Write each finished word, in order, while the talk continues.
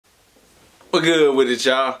We're good with it,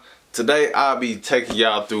 y'all. Today I'll be taking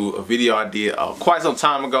y'all through a video I did quite some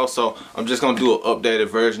time ago, so I'm just gonna do an updated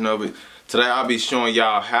version of it. Today I'll be showing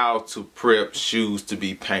y'all how to prep shoes to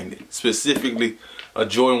be painted, specifically a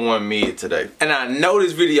Jordan 1 Mid today. And I know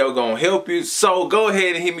this video gonna help you, so go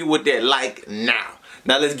ahead and hit me with that like now.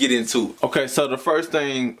 Now let's get into it. Okay, so the first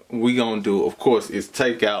thing we gonna do, of course, is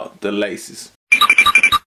take out the laces.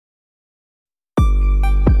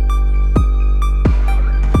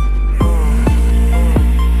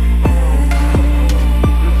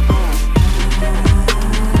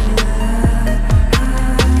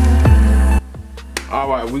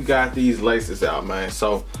 Alright, we got these laces out, man.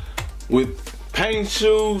 So with paint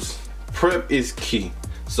shoes, prep is key.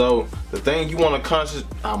 So the thing you want to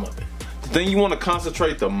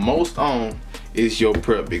concentrate the most on is your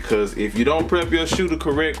prep, because if you don't prep your shoe the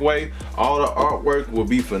correct way, all the artwork will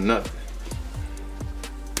be for nothing.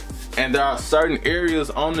 And there are certain areas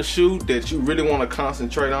on the shoe that you really want to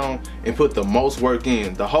concentrate on and put the most work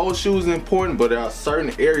in. The whole shoe is important, but there are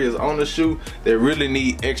certain areas on the shoe that really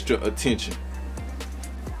need extra attention.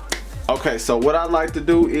 Okay, so what I like to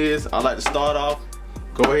do is I like to start off,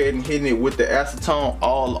 go ahead and hit it with the acetone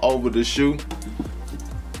all over the shoe.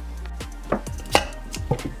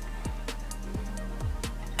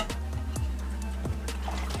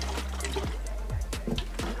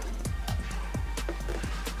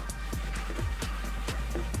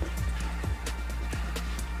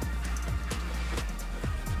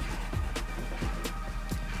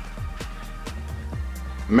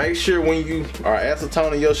 Make sure when you are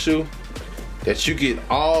acetoning your shoe that you get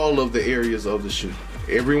all of the areas of the shoe.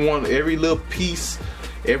 Every little piece,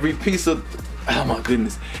 every piece of, oh my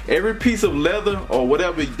goodness, every piece of leather or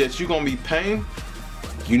whatever that you're gonna be painting,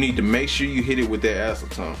 you need to make sure you hit it with that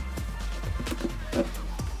acetone.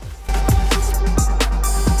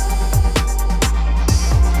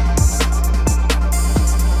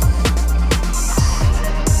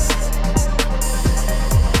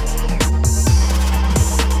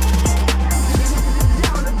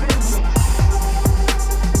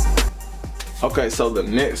 Okay, so the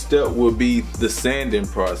next step will be the sanding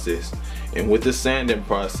process. And with the sanding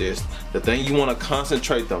process, the thing you want to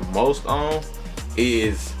concentrate the most on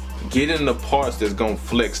is getting the parts that's going to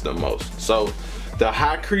flex the most. So the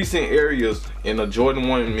high creasing areas in a Jordan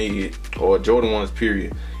 1 Mid or Jordan 1s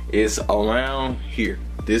period is around here.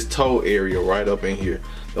 This toe area right up in here.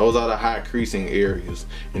 Those are the high creasing areas.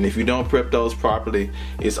 And if you don't prep those properly,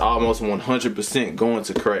 it's almost 100% going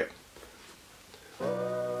to crack.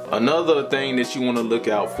 Another thing that you want to look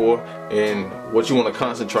out for and what you want to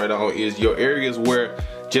concentrate on is your areas where,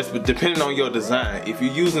 just depending on your design, if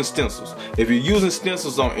you're using stencils. If you're using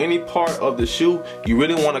stencils on any part of the shoe, you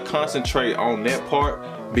really want to concentrate on that part,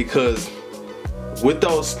 because with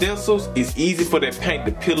those stencils, it's easy for that paint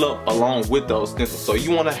to peel up along with those stencils. So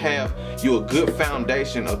you want to have you a good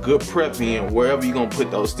foundation, a good prep in wherever you're going to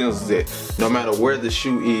put those stencils at, no matter where the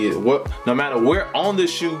shoe is, no matter where on the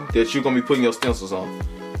shoe that you're going to be putting your stencils on.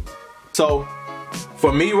 So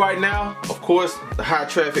for me right now, of course, the high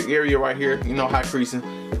traffic area right here, you know, high creasing,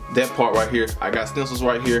 that part right here, I got stencils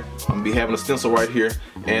right here. I'm gonna be having a stencil right here,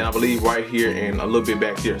 and I believe right here and a little bit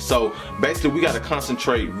back there. So basically we got to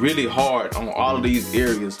concentrate really hard on all of these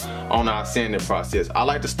areas on our sanding process. I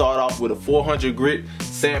like to start off with a 400 grit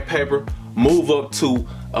sandpaper, move up to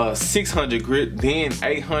 600 grit, then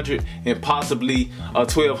 800, and possibly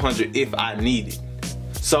 1200 if I need it.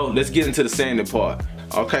 So let's get into the sanding part.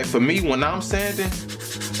 Okay, for me, when I'm sanding,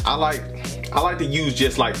 I like to use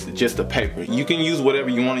just the paper. You can use whatever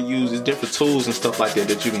you want to use. There's different tools and stuff like that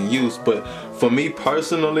that you can use. But for me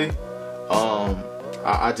personally,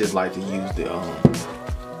 I just like to use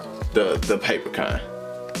the paper kind.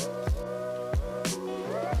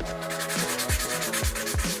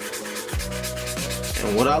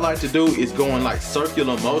 And what I like to do is go in like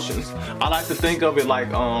circular motions. I like to think of it like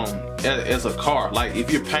as a car. Like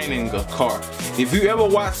if you're painting a car, if you ever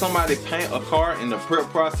watch somebody paint a car in the prep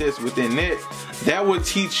process within that will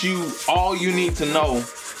teach you all you need to know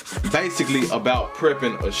basically about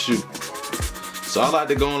prepping a shoe. So I like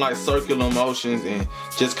to go in like circular motions and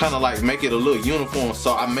just kind of like make it a little uniform,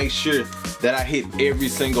 so I make sure that I hit every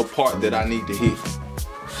single part that I need to hit.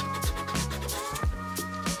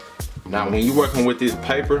 Now when you're working with this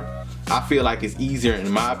paper, I feel like it's easier, in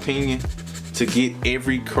my opinion, to get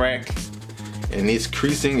every crack in this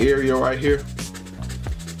creasing area right here.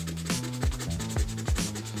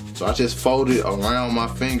 So I just fold it around my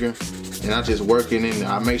finger and I just work it in there.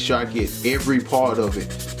 I make sure I get every part of it.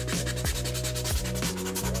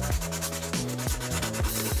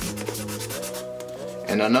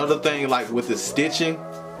 And another thing, like with the stitching,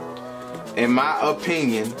 in my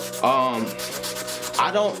opinion,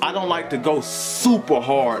 I don't like to go super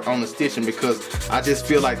hard on the stitching because I just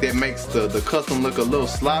feel like that makes the custom look a little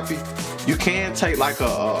sloppy. You can take like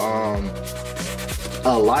a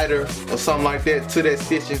lighter or something like that to that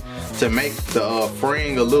stitching to make the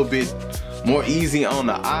fraying a little bit more easy on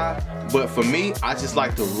the eye. But for me, I just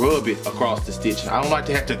like to rub it across the stitching. I don't like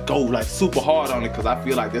to have to go like super hard on it because I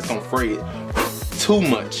feel like that's gonna fray it too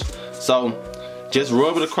much. So just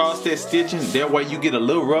rub it across that stitching. That way you get a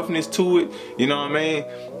little roughness to it, you know what I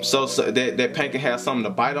mean? So that paint can have something to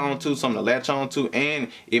bite onto, something to latch onto, and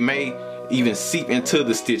it may even seep into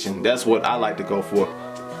the stitching. That's what I like to go for.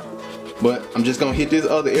 But I'm just gonna hit this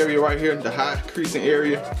other area right here, the high creasing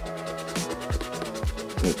area.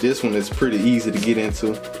 And this one is pretty easy to get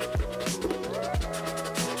into.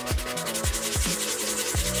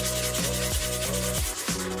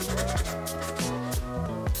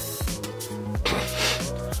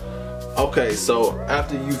 Okay, so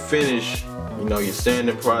after you finish, you know, your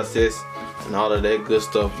sanding process and all of that good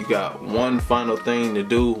stuff, you got one final thing to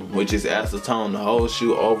do, which is acetone the whole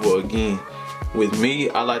shoe over again. With me,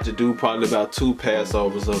 I like to do probably about 2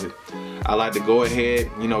 pass-overs of it. I like to go ahead,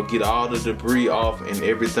 you know, get all the debris off and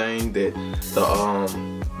everything that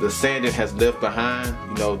the sanding has left behind,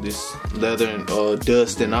 you know, this leather and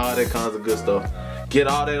dust and all that kinds of good stuff. Get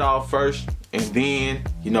all that off first, and then,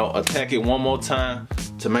 you know, attack it one more time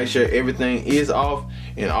to make sure everything is off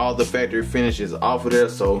and all the factory finish is off of there,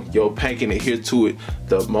 so your paint can adhere to it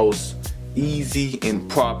the most easy and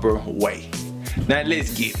proper way. Now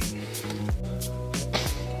let's get it.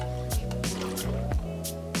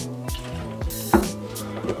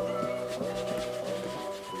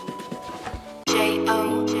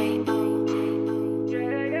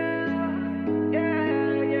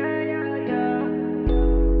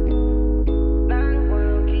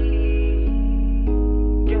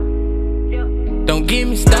 Don't get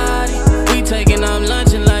me started. We taking off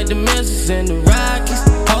luncheon like the Memphis and the Rockies.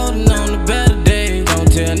 Holding on to better days.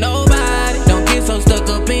 Don't tell nobody. Don't get so stuck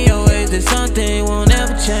up in your ways that something won't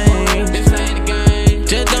ever change. This ain't a game.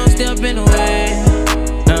 Just don't step in the way.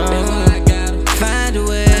 No. Find a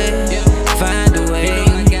way. Find a way.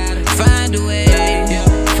 Find a way.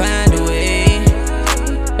 Find a way.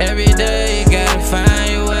 Every day you gotta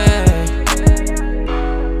find your way.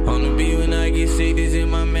 On the beat when I get sick, this is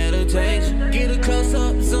my meditation. Get a close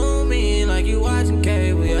up, zoom in like you watching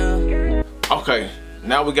cable, yeah. Okay,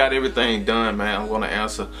 now we got everything done, man. I'm gonna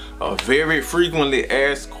answer a very frequently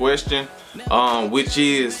asked question, which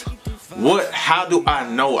is, how do I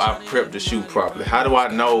know I've prepped the shoe properly? How do I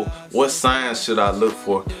know what signs should I look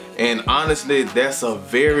for? And honestly, that's a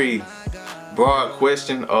very broad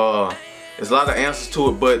question. There's a lot of answers to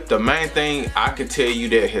it, but the main thing I can tell you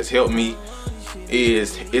that has helped me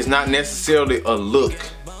is it's not necessarily a look,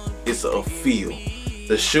 it's a feel.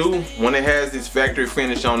 The shoe, when it has this factory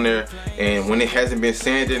finish on there and when it hasn't been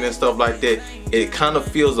sanded and stuff like that, it kind of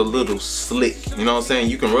feels a little slick. You know what I'm saying?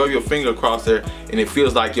 You can rub your finger across there and it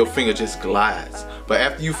feels like your finger just glides. But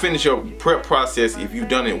after you finish your prep process, if you've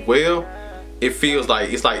done it well, it feels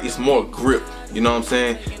like it's more grip. You know what I'm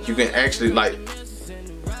saying? You can actually, like,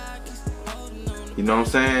 you know what I'm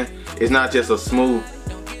saying? It's not just a smooth,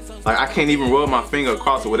 like, I can't even rub my finger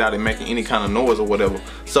across it without it making any kind of noise or whatever.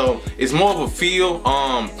 So it's more of a feel.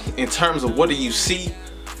 In terms of what do you see,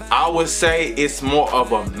 I would say it's more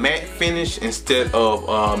of a matte finish instead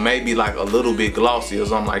of maybe like a little bit glossy or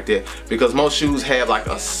something like that, because most shoes have like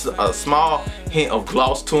a small hint of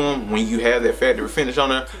gloss to them when you have that factory finish on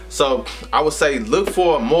there. So I would say look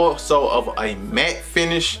for more so of a matte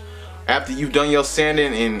finish. After you've done your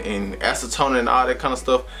sanding and acetone and all that kind of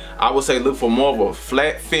stuff, I would say look for more of a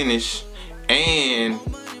flat finish, and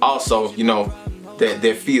also, you know,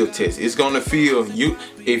 that feel test. It's gonna feel,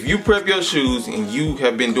 if you prep your shoes and you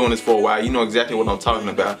have been doing this for a while, you know exactly what I'm talking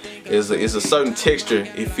about. It's a certain texture.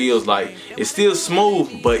 It feels like it's still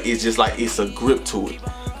smooth, but it's just like it's a grip to it.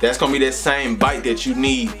 That's gonna be that same bite that you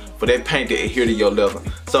need for that paint to adhere to your leather.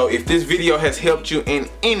 So if this video has helped you in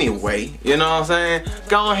any way, you know what I'm saying,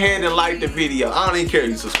 go ahead and like the video. I don't even care if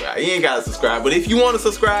you subscribe. You ain't gotta subscribe, but if you want to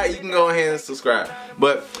subscribe, you can go ahead and subscribe.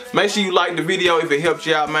 But make sure you like the video if it helped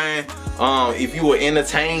you out, man. If you were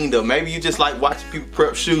entertained, or maybe you just like watching people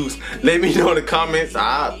prep shoes, let me know in the comments.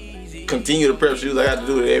 I'll continue to prep shoes. I got to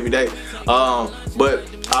do it every day. But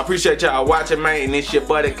I appreciate y'all watching, man, and it's your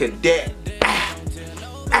buddy Cadet.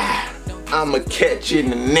 I'ma catch you in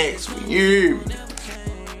the next one. Yeah.